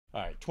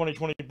All right,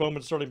 2020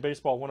 Bowman Sterling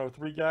Baseball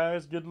 103,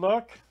 guys. Good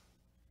luck.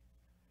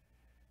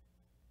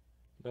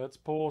 Let's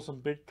pull some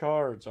big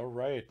cards. All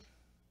right.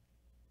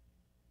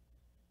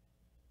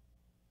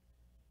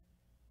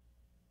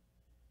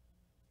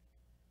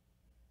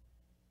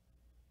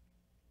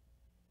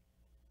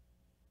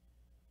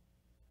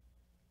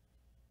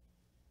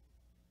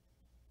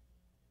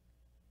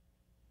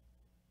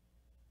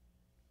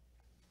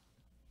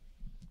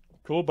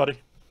 Cool, buddy.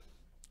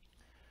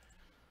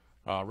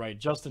 All right,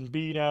 Justin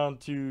B down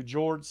to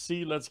George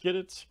C. Let's get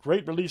it.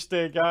 Great release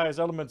day, guys.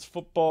 Elements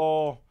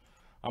football.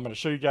 I'm going to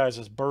show you guys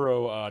this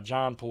Burrow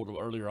John pulled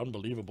earlier.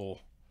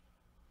 Unbelievable.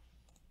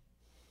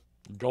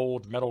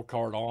 Gold metal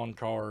card, on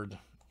card,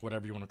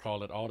 whatever you want to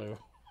call it, auto.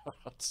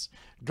 It's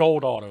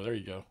gold auto. There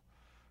you go.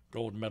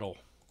 Gold metal.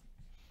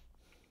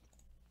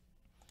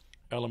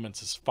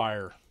 Elements is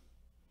fire.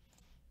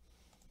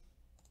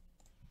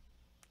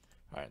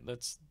 All right,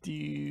 let's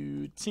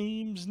do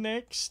teams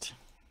next.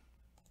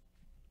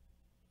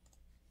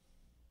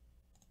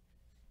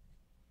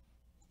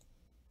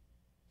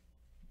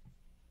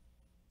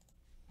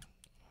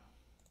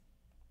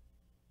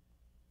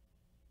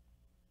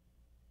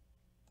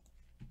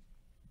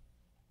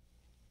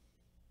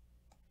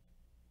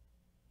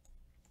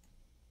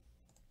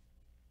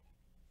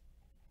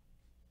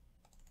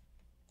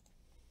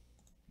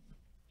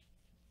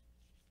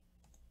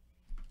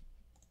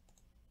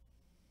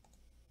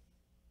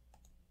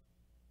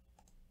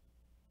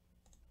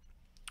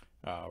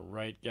 All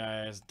right,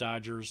 guys.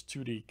 Dodgers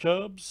 2D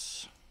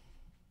Cubs.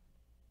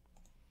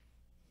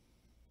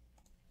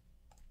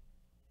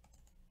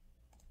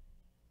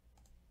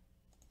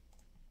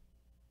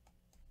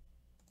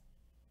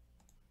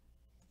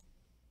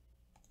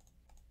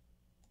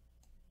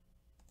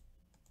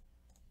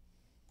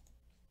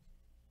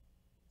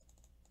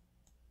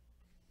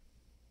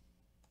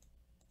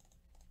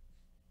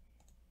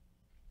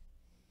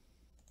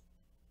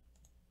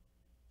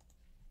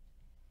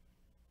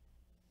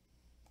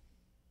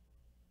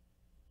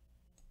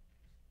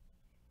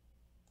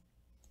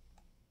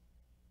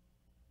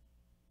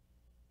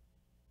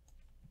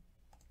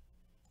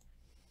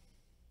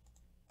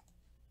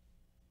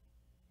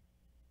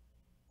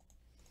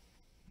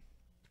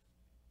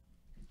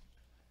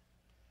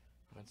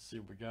 Let's see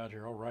what we got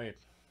here. All right.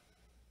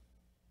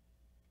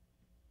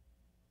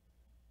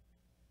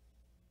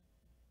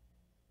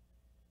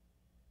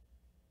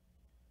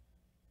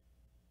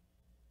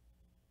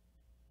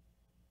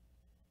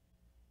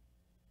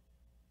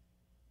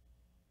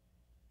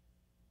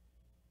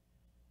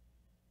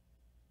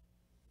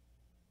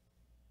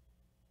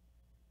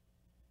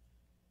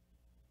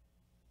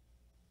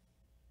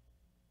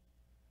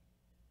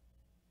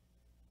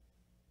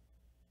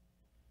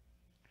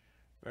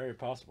 Very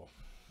possible.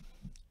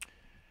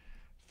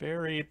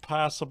 Very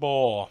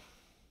possible.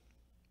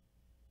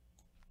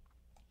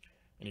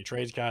 Any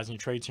trades, guys? Any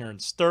trades here in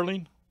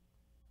Sterling?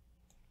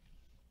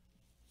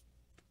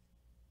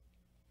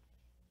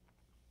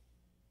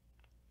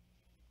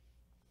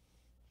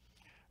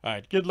 All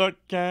right, good luck,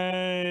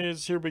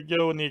 guys. Here we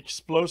go in the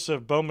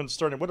explosive Bowman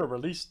Sterling. What a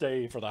release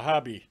day for the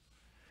hobby.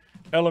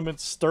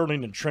 Elements,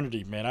 Sterling, and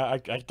Trinity, man. I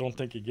don't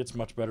think it gets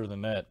much better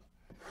than that.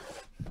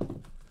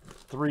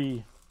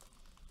 Three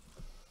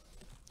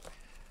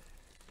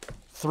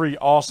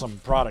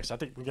awesome products. I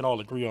think we can all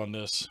agree on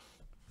this.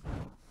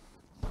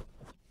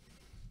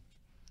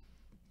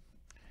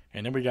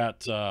 And then we've got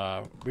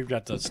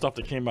the stuff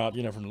that came out,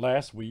 from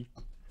last week.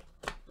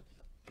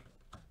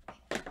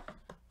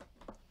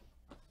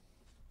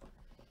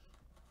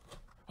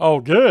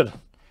 Oh, good.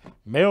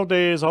 Mail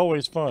day is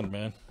always fun,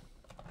 man.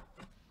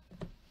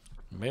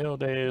 Mail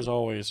day is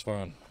always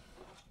fun.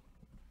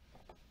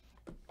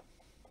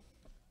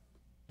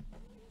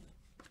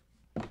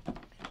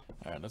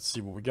 All right, let's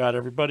see what we got,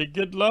 everybody.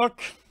 Good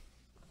luck.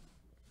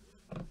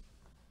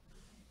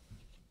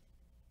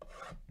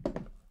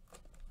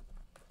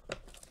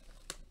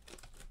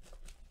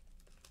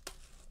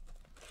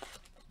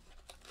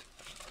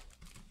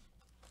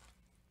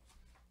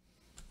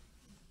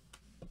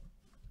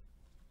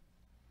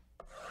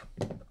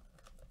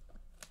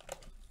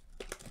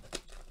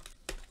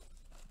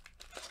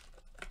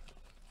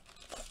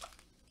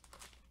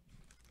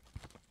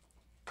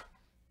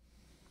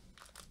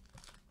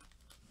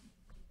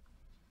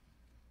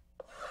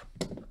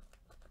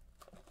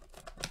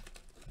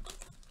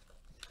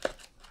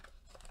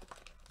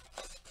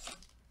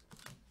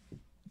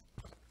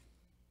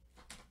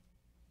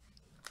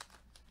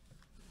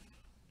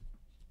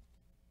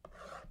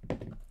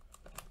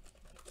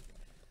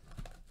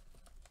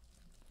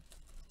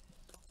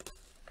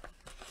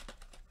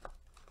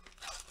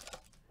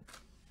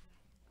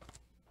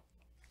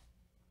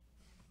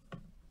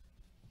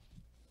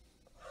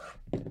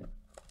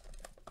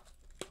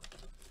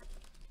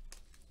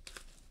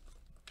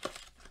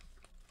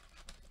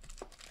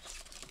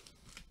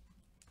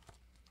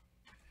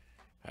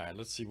 All right,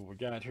 let's see what we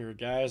got here,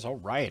 guys. All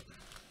right.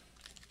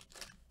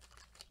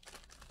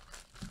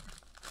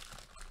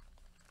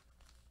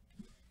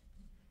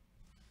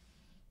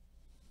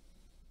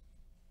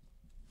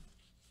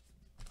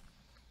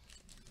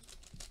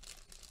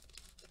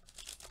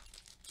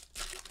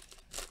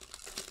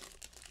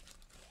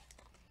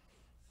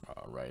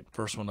 right,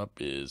 first one up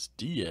is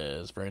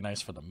Diaz. Very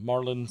nice for the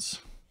Marlins.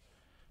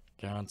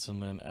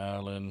 Gonsolin,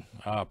 Allen.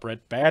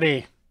 Brett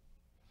Batty.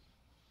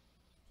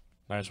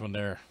 Nice one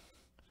there.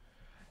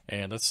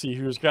 And let's see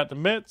who's got the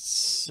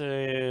Mets.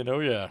 And, oh,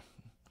 yeah.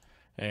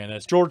 And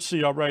that's George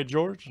C. All right,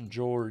 George.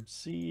 George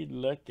C.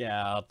 Look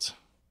out.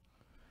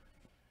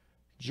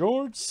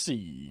 George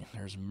C.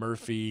 There's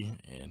Murphy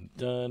and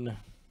Dunn.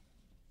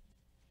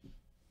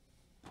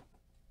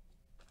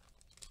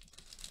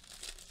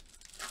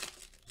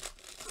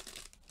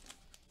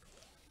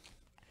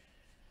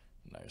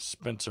 Nice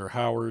Spencer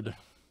Howard.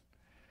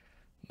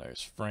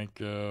 Nice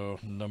Franco.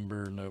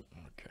 Number, nope.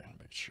 Okay,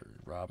 make sure.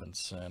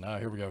 Robinson.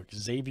 Here we go.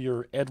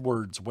 Xavier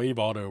Edwards. Wave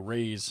auto.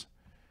 Rays.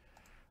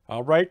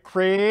 All right,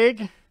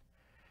 Craig.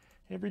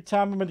 Every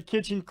time I'm in the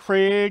kitchen,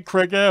 Craig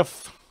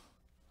F.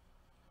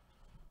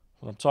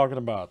 What I'm talking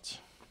about.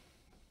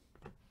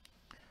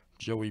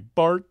 Joey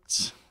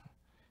Bart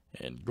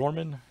and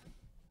Gorman.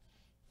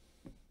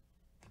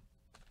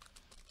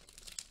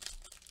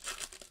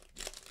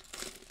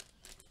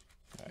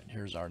 All right,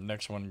 here's our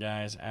next one,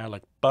 guys.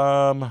 Alec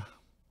Baum.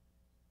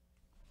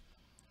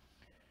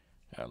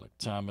 Alec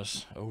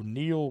Thomas.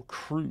 O'Neal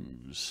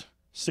Cruz.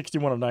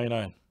 61 of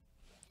 99.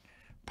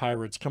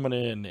 Pirates coming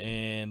in,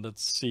 and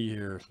let's see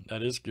here.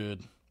 That is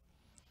good.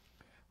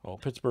 Oh,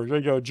 Pittsburgh. There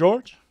you go,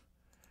 George.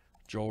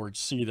 George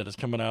C. That is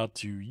coming out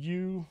to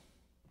you.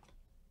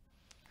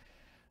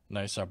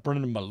 Nice.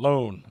 Brendan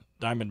Malone.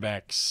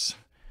 Diamondbacks.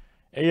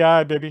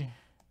 AI, baby.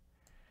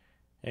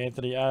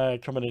 Anthony I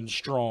coming in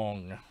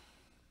strong.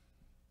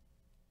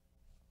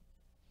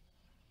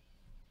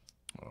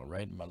 All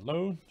right,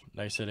 Malone.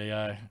 Nice hit,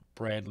 AI.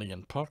 Bradley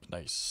and Puck.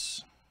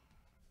 Nice.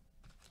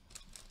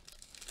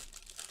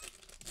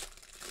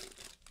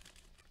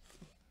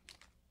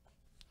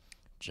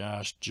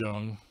 Josh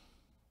Jung.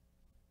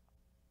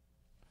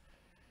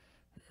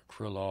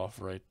 Krylov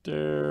right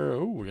there.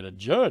 Oh, we got a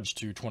Judge,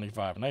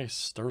 225. Nice.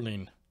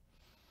 Sterling.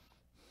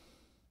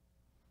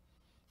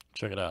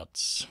 Check it out.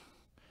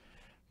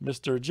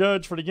 Mr.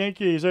 Judge for the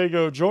Yankees. There you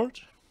go,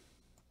 George.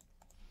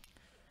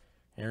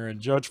 Aaron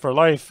Judge for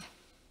life.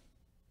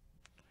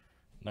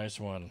 Nice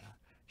one.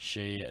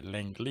 Shea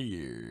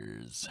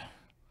Langeliers.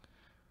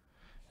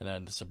 And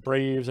then it's the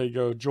Braves. There you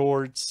go,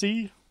 George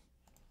C.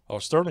 Oh,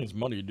 Sterling's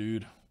money,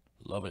 dude.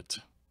 Love it.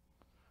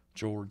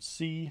 George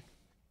C.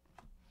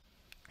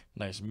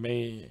 Nice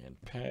May and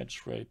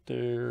patch right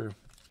there.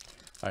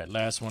 All right,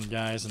 last one,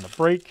 guys, in the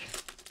break.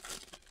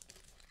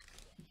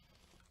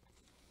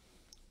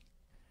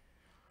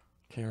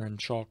 Karen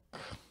Chalk.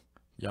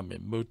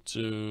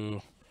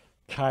 Yamamoto.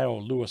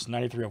 Kyle Lewis,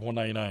 93 of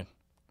 199.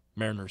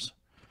 Mariners.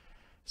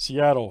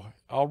 Seattle.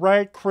 All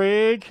right,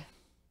 Craig.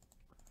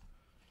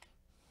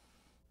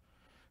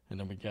 And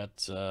then we got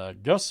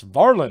Gus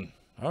Varlin.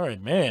 All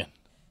right, man.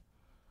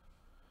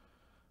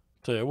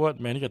 Tell you what,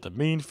 man, he got the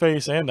mean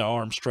face and the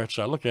arm stretched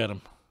out. Look at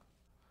him.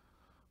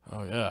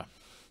 Oh, yeah.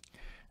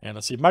 And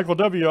let's see, Michael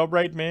W. All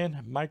right,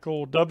 man.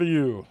 Michael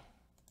W.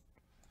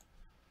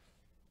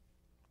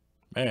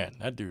 Man,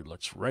 that dude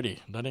looks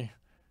ready, doesn't he?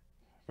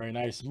 Very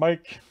nice.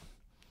 Mike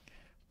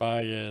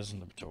Baez in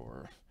the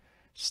door.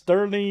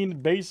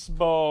 Sterling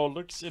Baseball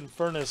looks in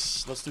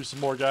furnace. Let's do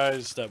some more,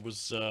 guys. That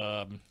was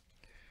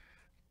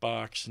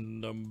box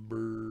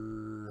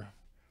number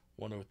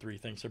 103.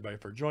 Thanks, everybody,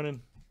 for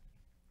joining.